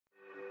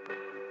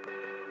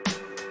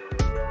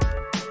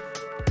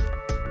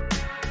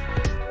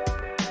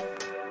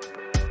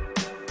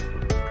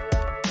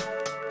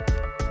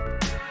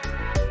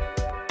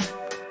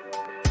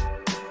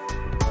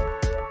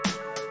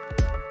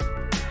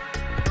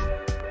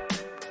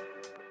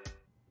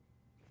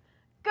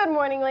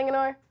morning,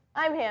 Linganore.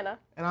 I'm Hannah.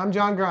 And I'm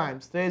John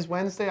Grimes. Today is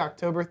Wednesday,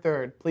 October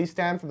 3rd. Please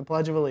stand for the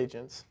Pledge of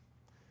Allegiance.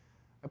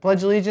 I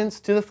pledge allegiance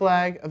to the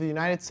flag of the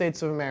United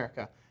States of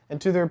America and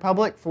to the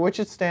republic for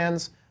which it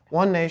stands,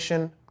 one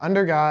nation,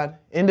 under God,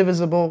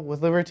 indivisible,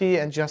 with liberty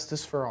and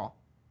justice for all.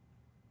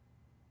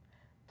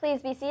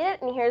 Please be seated,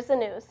 and here's the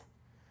news.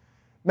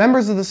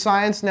 Members of the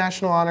Science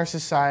National Honor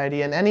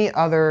Society and any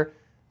other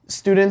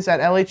students at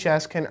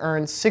LHS can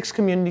earn 6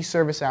 community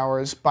service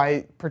hours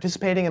by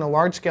participating in a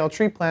large-scale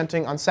tree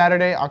planting on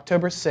Saturday,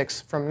 October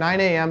 6th from 9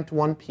 a.m. to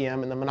 1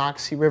 p.m. in the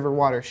Monocacy River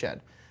watershed.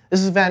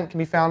 This event can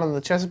be found on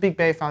the Chesapeake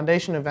Bay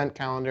Foundation event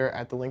calendar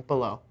at the link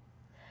below.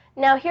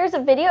 Now here's a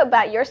video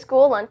about your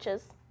school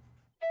lunches.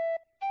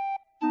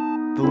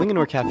 The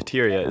Linganore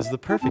cafeteria is the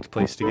perfect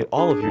place to get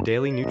all of your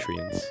daily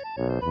nutrients.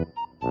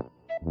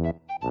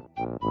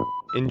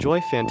 Enjoy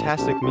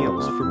fantastic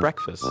meals for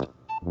breakfast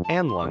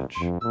and lunch.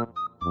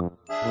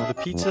 The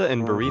pizza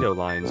and burrito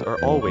lines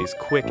are always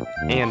quick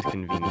and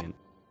convenient.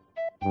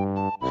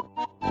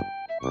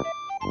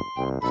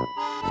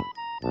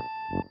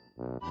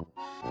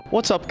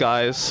 What's up,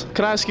 guys?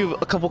 Can I ask you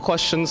a couple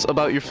questions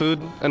about your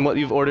food and what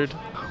you've ordered?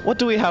 What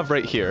do we have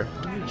right here?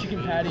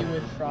 Chicken patty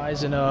with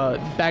fries and a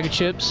bag of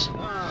chips.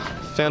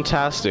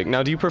 Fantastic.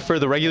 Now, do you prefer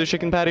the regular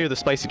chicken patty or the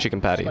spicy chicken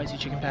patty? Spicy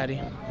chicken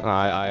patty.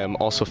 I am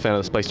also a fan of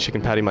the spicy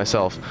chicken patty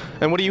myself.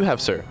 And what do you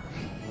have, sir?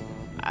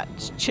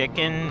 It's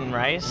chicken and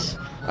rice.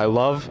 I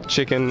love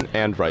chicken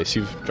and rice.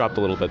 You've dropped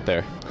a little bit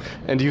there.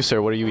 And you,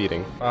 sir, what are you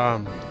eating?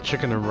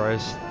 Chicken and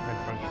rice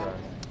and french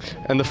fries.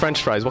 And the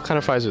french fries, what kind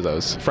of fries are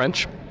those?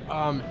 French?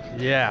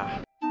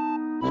 Yeah.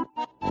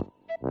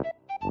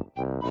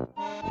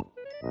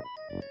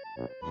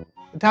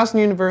 The Towson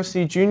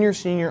University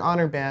Junior-Senior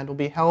Honor Band will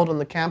be held on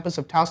the campus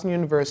of Towson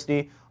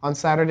University on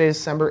Saturday,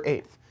 December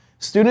 8th.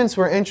 Students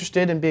who are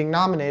interested in being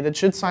nominated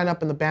should sign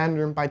up in the band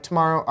room by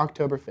tomorrow,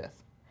 October 5th.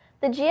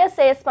 The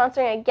GSA is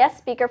sponsoring a guest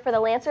speaker for the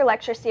Lancer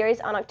Lecture Series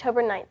on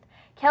October 9th.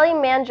 Kelly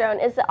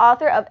Mandrone is the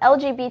author of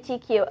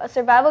LGBTQ, a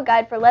survival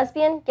guide for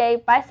lesbian,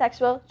 gay,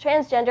 bisexual,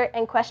 transgender,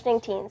 and questioning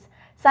teens.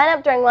 Sign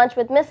up during lunch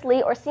with Miss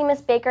Lee or see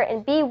Miss Baker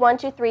in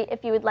B123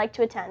 if you would like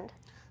to attend.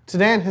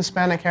 Today in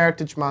Hispanic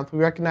Heritage Month, we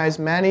recognize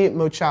Manny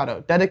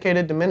Machado,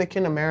 dedicated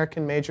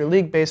Dominican-American Major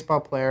League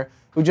Baseball player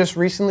who just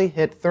recently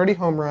hit 30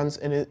 home runs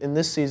in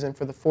this season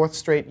for the 4th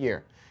straight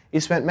year. He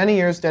spent many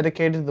years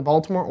dedicated to the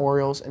Baltimore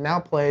Orioles and now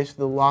plays for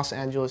the Los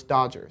Angeles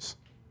Dodgers.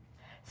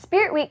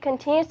 Spirit Week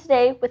continues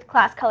today with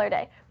Class Color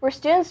Day, where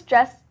students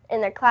dress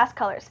in their class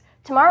colors.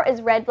 Tomorrow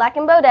is Red, Black,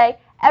 and Bow Day.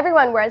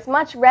 Everyone wear as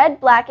much red,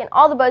 black, and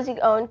all the bows you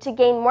own to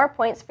gain more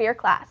points for your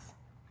class.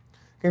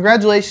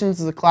 Congratulations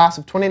to the class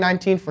of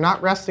 2019 for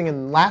not resting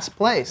in last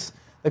place.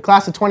 The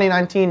class of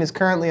 2019 is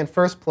currently in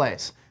first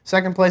place.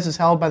 Second place is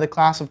held by the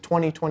class of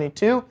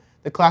 2022.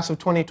 The class of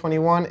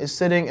 2021 is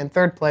sitting in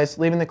third place,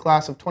 leaving the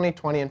class of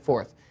 2020 in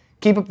fourth.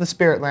 Keep up the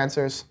spirit,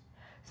 Lancers.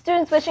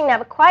 Students wishing to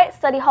have a quiet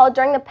study hall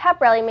during the pep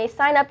rally may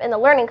sign up in the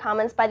Learning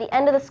Commons by the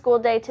end of the school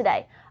day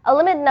today. A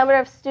limited number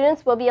of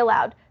students will be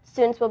allowed.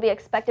 Students will be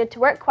expected to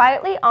work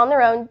quietly on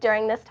their own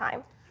during this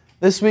time.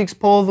 This week's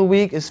poll of the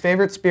week is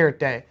Favorite Spirit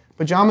Day,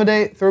 Pajama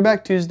Day,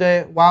 Throwback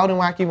Tuesday, Wild and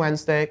Wacky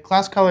Wednesday,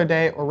 Class Color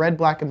Day, or Red,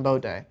 Black, and Bow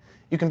Day.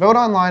 You can vote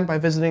online by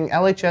visiting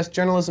LHS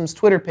Journalism's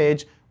Twitter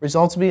page.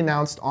 Results will be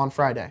announced on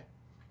Friday.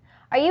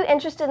 Are you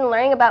interested in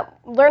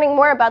learning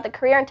more about the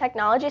Career and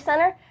Technology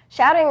Center?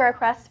 Shadowing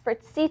requests for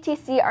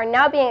CTC are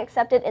now being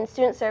accepted in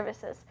student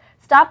services.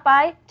 Stop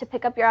by to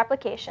pick up your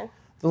application.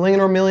 The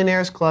Linganore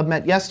Millionaires Club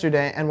met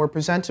yesterday and were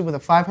presented with a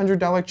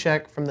 $500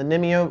 check from the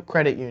Nimeo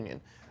Credit Union.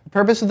 The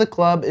purpose of the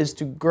club is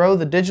to grow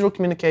the digital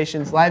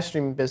communications live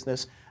streaming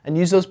business and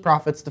use those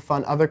profits to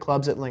fund other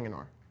clubs at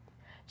Linganore.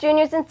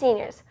 Juniors and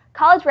seniors,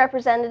 college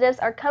representatives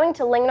are coming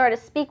to Linganore to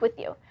speak with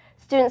you.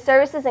 Student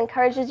Services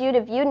encourages you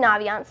to view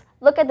Naviance,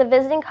 look at the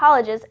visiting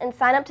colleges, and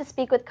sign up to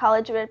speak with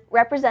college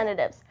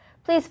representatives.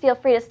 Please feel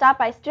free to stop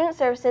by Student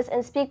Services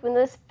and speak with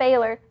Ms.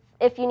 Failer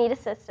if you need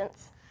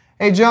assistance.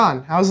 Hey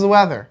John, how's the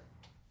weather?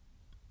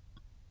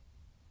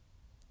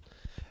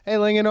 Hey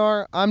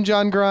Linganore, I'm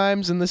John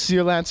Grimes and this is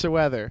your Lancer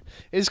weather.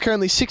 It is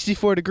currently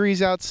 64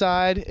 degrees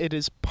outside. It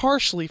is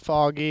partially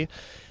foggy.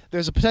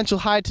 There's a potential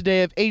high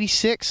today of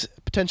 86,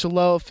 potential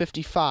low of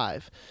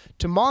 55.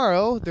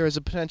 Tomorrow, there is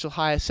a potential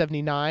high of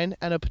 79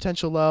 and a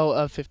potential low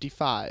of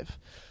 55.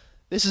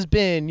 This has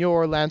been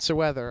your Lancer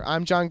weather.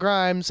 I'm John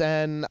Grimes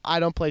and I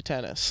don't play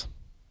tennis.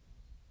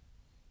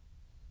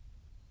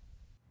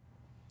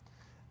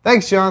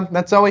 Thanks, John.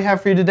 That's all we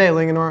have for you today,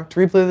 Linganore. To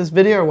replay this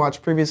video or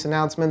watch previous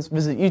announcements,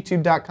 visit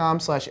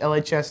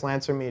youtube.com/LHS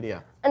Lancer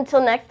Media.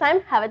 Until next time,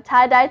 have a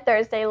tie-dye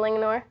Thursday,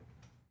 Linganore.